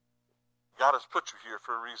 God has put you here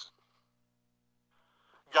for a reason.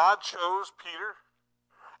 God chose Peter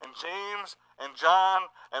and James and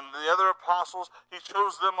John and the other apostles. He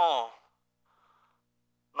chose them all.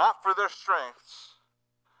 Not for their strengths.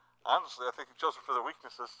 Honestly, I think he chose them for their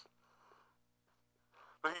weaknesses.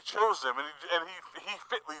 But he chose them, and he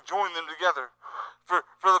fitly joined them together for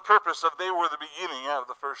the purpose of they were the beginning out of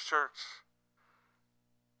the first church.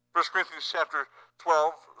 1 Corinthians chapter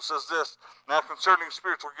 12 says this, now concerning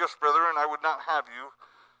spiritual gifts, brethren, I would not have you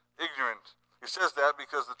ignorant. He says that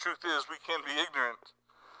because the truth is we can be ignorant.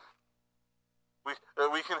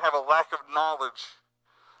 We can have a lack of knowledge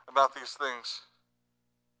about these things.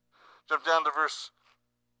 Jump down to verse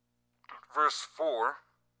 4.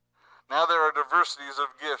 Now there are diversities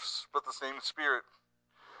of gifts, but the same Spirit.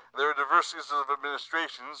 There are diversities of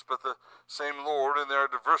administrations, but the same Lord. And there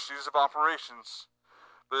are diversities of operations,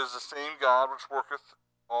 but it is the same God which worketh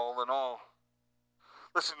all in all.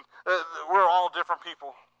 Listen, we're all different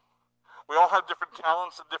people. We all have different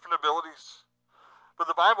talents and different abilities. But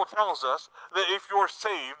the Bible tells us that if you're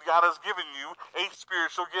saved, God has given you a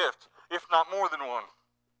spiritual gift, if not more than one.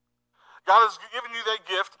 God has given you that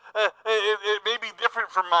gift. It may be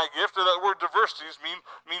different from my gift. That word diversities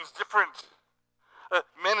means different.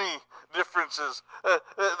 Many differences.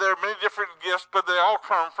 There are many different gifts, but they all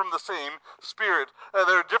come from the same Spirit.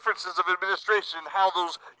 There are differences of administration, how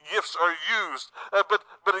those gifts are used. But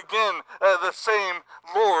again, the same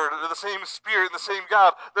Lord, the same Spirit, the same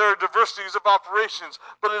God. There are diversities of operations,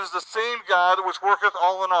 but it is the same God which worketh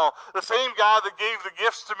all in all. The same God that gave the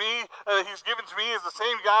gifts to me, He's given to me, is the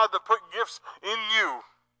same God that put gifts in you.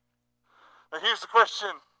 Now here's the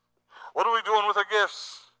question. What are we doing with our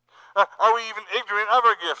gifts? Are we even ignorant of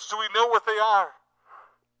our gifts? Do we know what they are?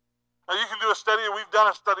 Now you can do a study, and we've done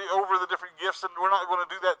a study over the different gifts, and we're not going to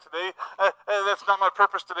do that today. That's not my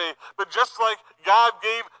purpose today. But just like God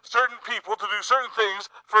gave certain people to do certain things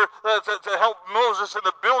to help Moses in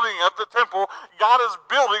the building of the temple, God is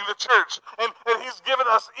building the church. And He's given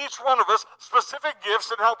us, each one of us, specific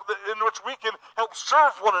gifts in which we can help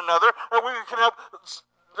serve one another, and we can help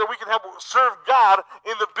serve God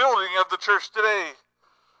in the building of the church today.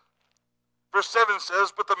 Verse 7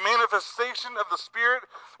 says, but the manifestation of the Spirit,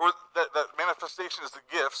 or that manifestation is the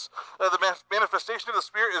gifts, the manifestation of the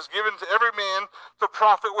Spirit is given to every man to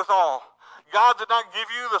profit withal. God did not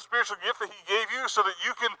give you the spiritual gift that He gave you so that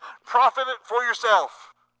you can profit it for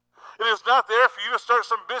yourself. It is not there for you to start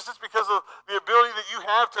some business because of the ability that you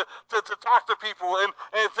have to talk to people. And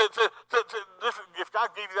if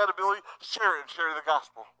God gave you that ability, share it and share the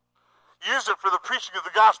gospel. use it for the preaching of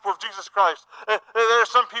the gospel of Jesus Christ. There are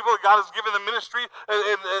some people that God has given the ministry,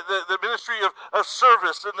 and the ministry of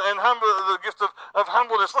service, and the gift of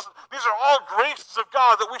humbleness. Listen, these are all graces of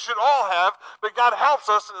God that we should all have, but God helps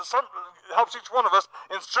us, helps each one of us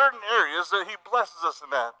in certain areas that he blesses us in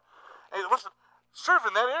that. And listen, serve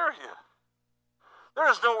in that area. There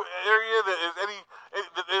is no area that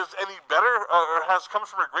is any better or comes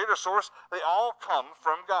from a greater source. They all come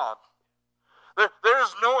from God. There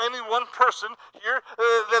is no any one person here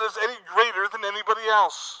that is any greater than anybody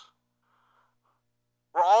else.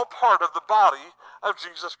 We're all part of the body of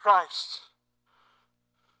Jesus Christ.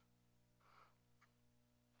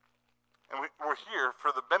 And we're here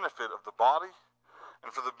for the benefit of the body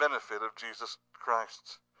and for the benefit of Jesus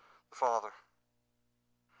Christ, the Father.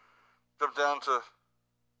 Jump down to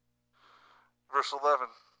verse 11.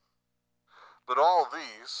 But all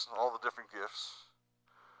these, all the different gifts,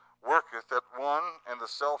 worketh at one and the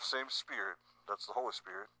selfsame Spirit, that's the Holy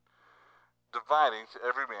Spirit, dividing to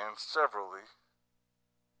every man severally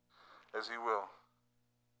as he will.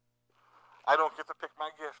 I don't get to pick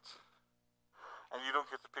my gift, and you don't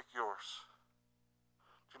get to pick yours.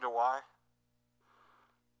 Do you know why?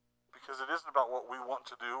 Because it isn't about what we want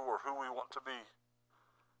to do or who we want to be.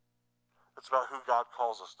 It's about who God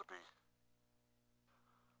calls us to be.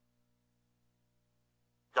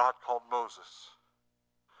 God called Moses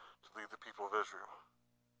to lead the people of Israel.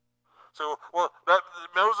 So,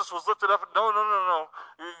 Moses was lifted up. No.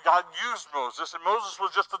 God used Moses, and Moses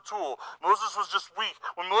was just a tool. Moses was just weak.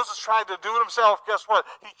 When Moses tried to do it himself, guess what?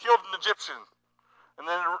 He killed an Egyptian and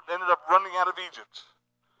then ended up running out of Egypt.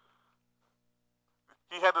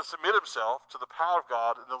 He had to submit himself to the power of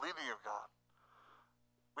God and the leading of God.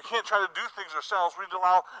 We can't try to do things ourselves. We need to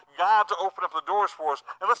allow God to open up the doors for us.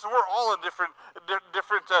 And listen, we're all in different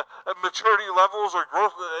maturity levels or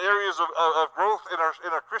growth areas of growth in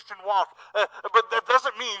our Christian walk. But that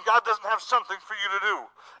doesn't mean God doesn't have something for you to do.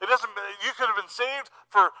 It doesn't. You could have been saved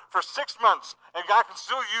for 6 months, and God can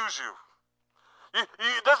still use you.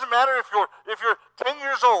 It doesn't matter if you're 10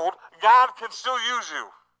 years old. God can still use you.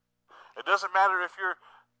 It doesn't matter if you're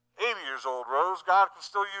 80 years old, Rose. God can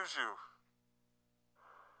still use you.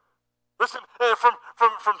 Listen, from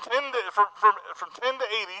 10 to 80,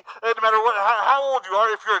 no matter how old you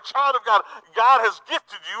are, if you're a child of God, God has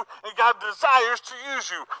gifted you, and God desires to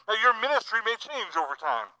use you. Now, your ministry may change over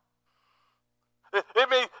time.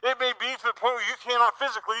 It may be to the point where you cannot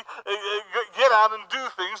physically get out and do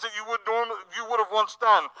things that you would have once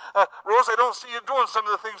done. Rose, I don't see you doing some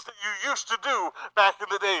of the things that you used to do back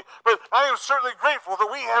in the day. But I am certainly grateful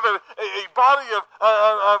that we have a body of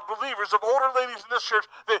believers, of older ladies in this church.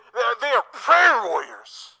 They are prayer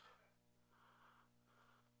warriors.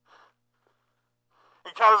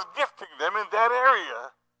 And God is gifting them in that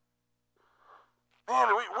area. Man,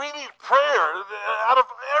 we need prayer out of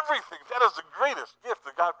everything. That is the greatest gift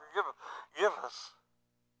that God can give us.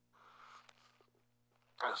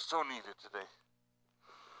 That is so needed today.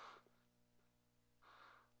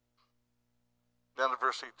 Down to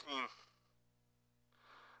verse 18.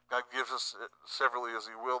 God gives us severally as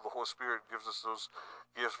he will. The Holy Spirit gives us those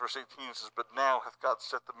gifts. Verse 18 says, But now hath God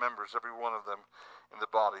set the members, every one of them, in the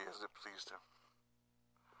body as it pleased him.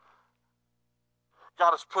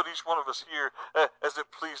 God has put each one of us here as it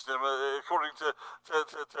pleased him. According to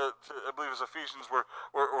I believe it's Ephesians, we're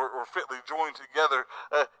fitly joined together.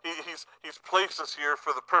 He's placed us here for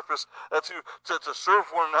the purpose to serve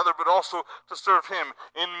one another, but also to serve him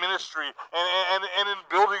in ministry and in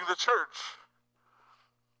building the church.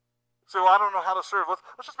 So I don't know how to serve.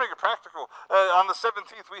 Let's just make it practical. On the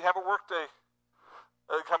 17th, we have a work day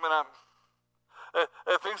coming up.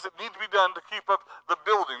 Things that need to be done to keep up the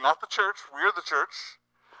building, not the church. We are the church,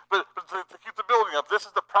 but to keep the building up. This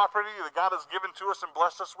is the property that God has given to us and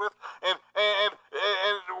blessed us with, and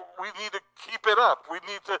we need to keep it up. We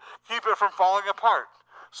need to keep it from falling apart.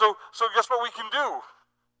 So guess what we can do?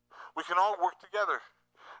 We can all work together.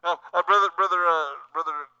 Now, Brother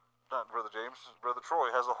James, Brother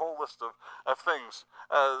Troy has a whole list of things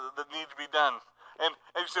that need to be done. And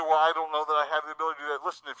you say, well, I don't know that I have the ability to do that.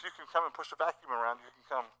 Listen, if you can come and push a vacuum around, you can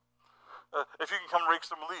come. If you can come rake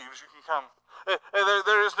some leaves, you can come.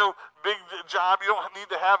 There is no big job. You don't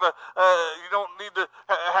need to have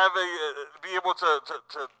be able to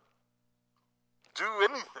do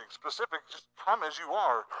anything specific. Just come as you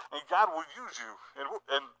are, and God will use you.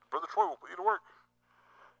 And Brother Troy will put you to work.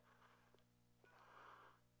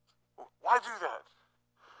 Why do that?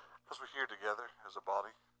 Because we're here together as a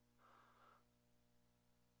body.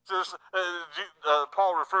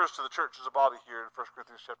 Paul refers to the church as a body here in 1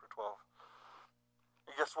 Corinthians chapter 12.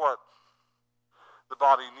 And guess what? The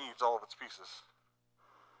body needs all of its pieces.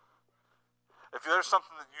 If there's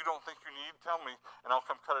something that you don't think you need, tell me, and I'll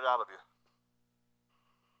come cut it out of you.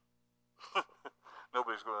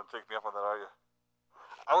 Nobody's going to take me up on that, are you?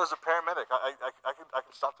 I was a paramedic. I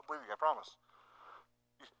can stop the bleeding, I promise.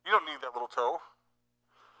 You don't need that little toe.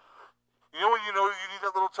 You know when you know you need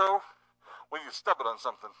that little toe? When you stub it on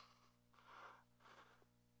something.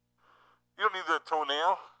 You don't need the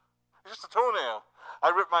toenail. It's just a toenail.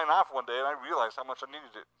 I ripped mine off one day and I realized how much I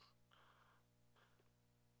needed it.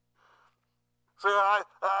 So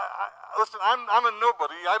listen, I'm a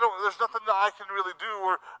nobody. There's nothing that I can really do.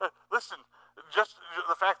 Or listen, just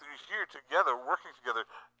the fact that you're here together, working together,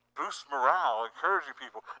 boosts morale, encouraging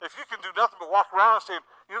people. If you can do nothing but walk around and saying,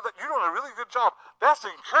 that you're doing a really good job, that's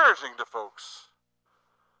encouraging to folks.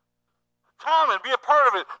 Come and be a part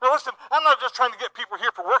of it. Now listen, I'm not just trying to get people here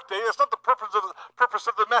for work day. That's not the purpose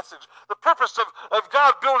of the message. The purpose of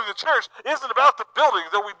God building the church isn't about the building,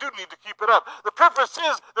 though we do need to keep it up. The purpose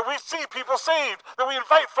is that we see people saved, that we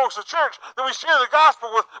invite folks to church, that we share the gospel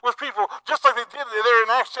with people, just like they did there in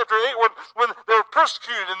Acts chapter 8 when they were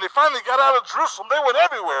persecuted and they finally got out of Jerusalem. They went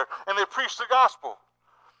everywhere and they preached the gospel.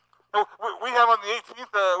 We have on the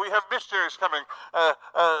 18th, we have missionaries coming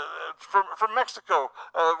from Mexico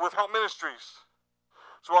with Help Ministries.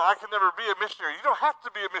 So I can never be a missionary. You don't have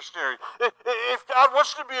to be a missionary. If God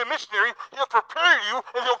wants you to be a missionary, He'll prepare you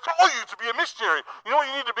and He'll call you to be a missionary. You know what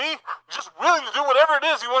you need to be? Just willing to do whatever it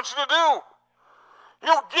is He wants you to do.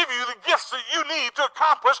 He'll give you the gifts that you need to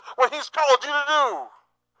accomplish what He's called you to do.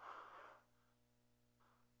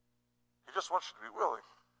 He just wants you to be willing.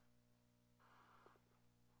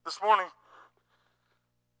 This morning,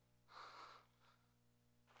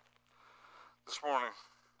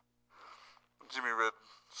 Jimmy read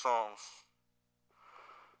Psalms.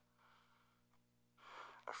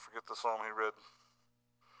 I forget the psalm he read.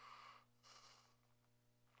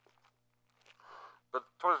 But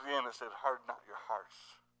towards the end it said, harden not your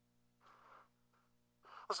hearts.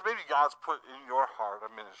 Listen, maybe God's put in your heart a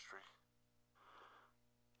ministry,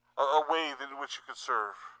 a way in which you could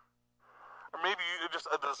serve. Or maybe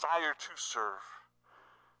just a desire to serve.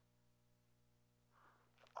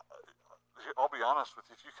 I'll be honest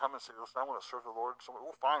with you. If you come and say, listen, I want to serve the Lord,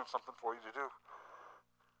 we'll find something for you to do.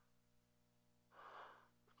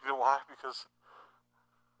 You know why? Because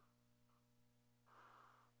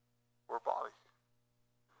we're a body.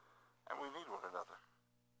 And we need one another.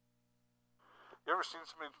 You ever seen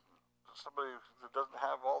somebody that doesn't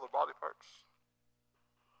have all their body parts?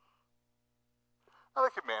 Now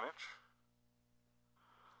they can manage.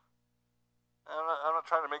 And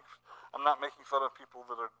I'm not making fun of people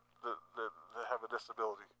that have a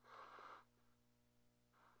disability.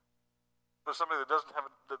 But somebody that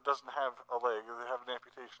doesn't have a leg, they have an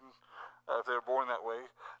amputation, if they're born that way,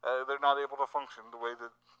 they're not able to function the way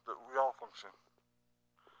that we all function.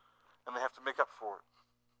 And they have to make up for it.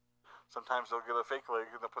 Sometimes they'll get a fake leg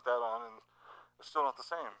and they'll put that on and it's still not the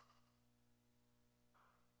same.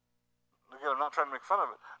 Again, I'm not trying to make fun of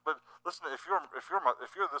it, but listen, if you're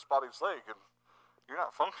this body's leg and you're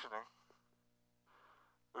not functioning,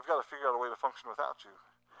 we've got to figure out a way to function without you,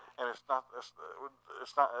 and it's not as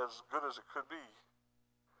good as it could be.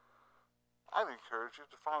 I'd encourage you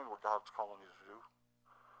to find what God's calling you to do.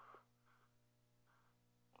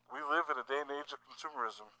 We live in a day and age of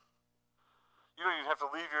consumerism. You don't even have to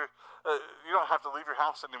leave your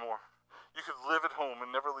house anymore. You could live at home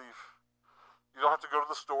and never leave. You don't have to go to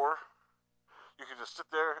the store. You can just sit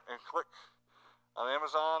there and click on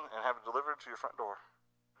Amazon and have it delivered to your front door.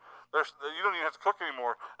 You don't even have to cook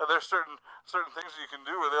anymore. There's certain things that you can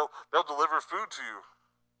do where they'll deliver food to you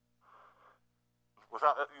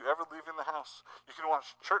without you ever leaving the house. You can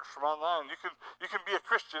watch church from online. You can be a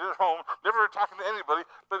Christian at home, never talking to anybody.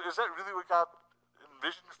 But is that really what God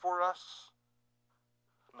envisioned for us?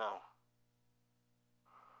 No.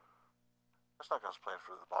 That's not God's plan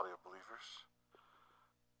for the body of believers.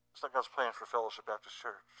 It's not God's plan for Fellowship Baptist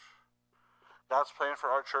Church. God's plan for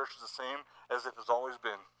our church is the same as it has always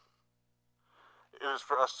been. It is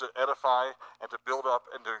for us to edify and to build up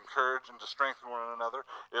and to encourage and to strengthen one another.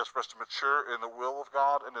 It is for us to mature in the will of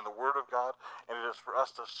God and in the Word of God. And it is for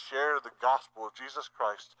us to share the gospel of Jesus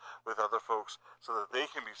Christ with other folks so that they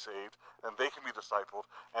can be saved and they can be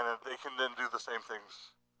discipled and that they can then do the same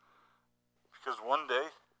things. Because one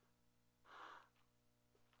day,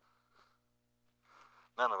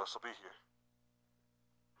 none of us will be here.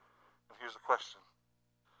 And here's the question.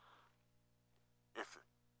 If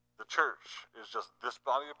the church is just this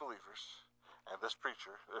body of believers and this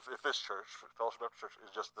preacher, if this church, Fellowship Baptist Church,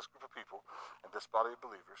 is just this group of people and this body of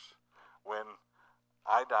believers, when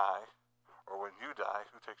I die or when you die,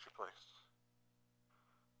 who takes your place?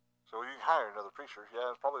 So you can hire another preacher.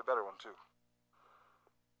 Yeah, it's probably a better one too.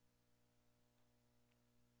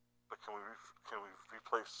 But can we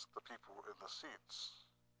replace the people in the seats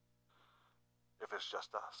if it's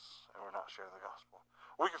just us and we're not sharing the gospel?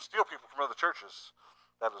 We can steal people from other churches.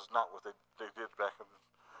 That is not what they did back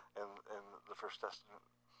in the First Testament.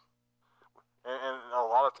 And a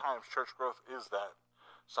lot of times church growth is that.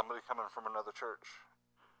 Somebody coming from another church.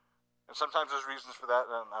 And sometimes there's reasons for that,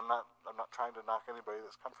 and I'm not trying to knock anybody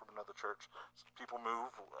that's come from another church. People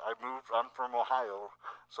move. I'm from Ohio,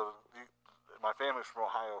 so my family's from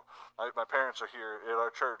Ohio. My parents are here at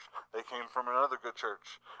our church. They came from another good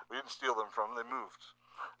church. We didn't steal them from them. They moved.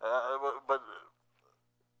 But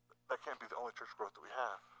that can't be the only church growth that we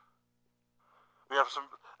have. We have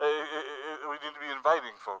we need to be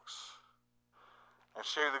inviting folks and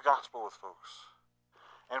sharing the gospel with folks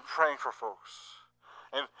and praying for folks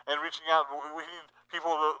and reaching out. We need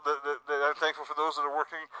people that I'm thankful for those that are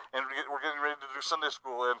working, and we're getting ready to do Sunday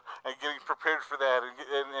school and getting prepared for that and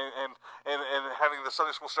having the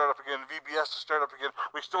Sunday school start up again, VBS to start up again.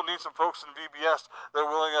 We still need some folks in VBS that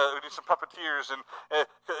are willing. We need some puppeteers and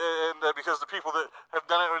because the people that have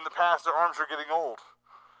done it in the past, their arms are getting old,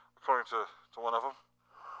 according to one of them.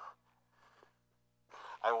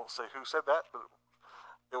 I won't say who said that, but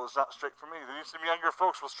it was not straight for me. There needs to be younger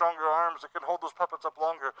folks with stronger arms that can hold those puppets up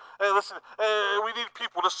longer. Hey, listen, we need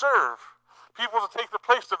people to serve. People to take the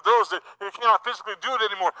place of those that cannot physically do it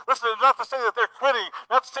anymore. Listen, not to say that they're quitting,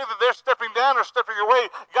 not to say that they're stepping down or stepping away.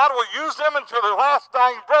 God will use them until their last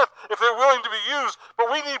dying breath if they're willing to be used. But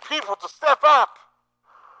we need people to step up.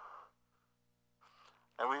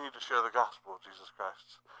 And we need to share the gospel of Jesus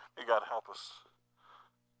Christ. May God help us.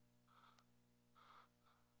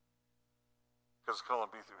 Because it can only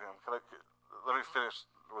be through him. Let me finish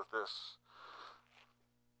with this.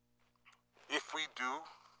 If we do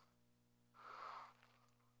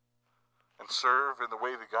and serve in the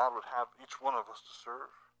way that God would have each one of us to serve,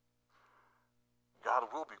 God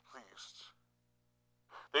will be pleased.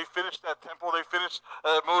 They finished that temple. They finished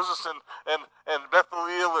Moses and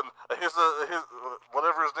Bethlehem and his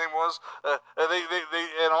whatever his name was. They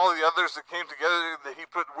and all the others that came together. That he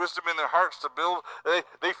put wisdom in their hearts to build.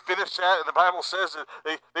 They finished that, and the Bible says that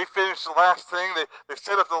they finished the last thing. They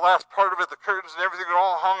set up the last part of it. The curtains and everything were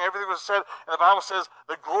all hung. Everything was said, and the Bible says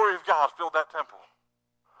the glory of God filled that temple.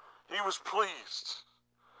 He was pleased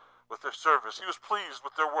with their service. He was pleased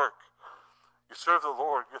with their work. You serve the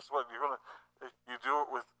Lord. Guess what? You do it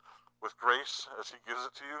with grace as he gives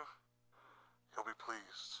it to you, he'll be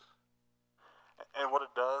pleased. And what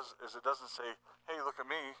it does is it doesn't say, hey, look at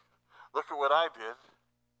me, look at what I did.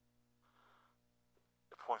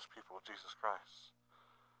 It points people to Jesus Christ.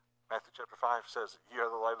 Matthew chapter 5 says, ye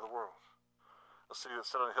are the light of the world. A city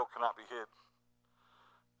that's set on a hill cannot be hid.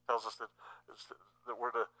 It tells us that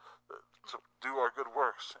we're to do our good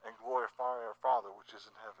works and glorify our Father which is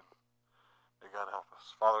in heaven. May God help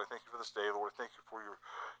us. Father, I thank you for this day. Lord, I thank you for your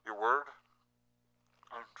word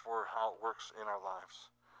and for how it works in our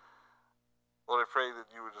lives. Lord, I pray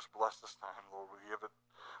that you would just bless this time, Lord. We give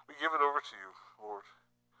it over to you, Lord.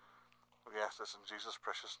 We ask this in Jesus'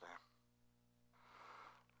 precious name.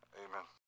 Amen.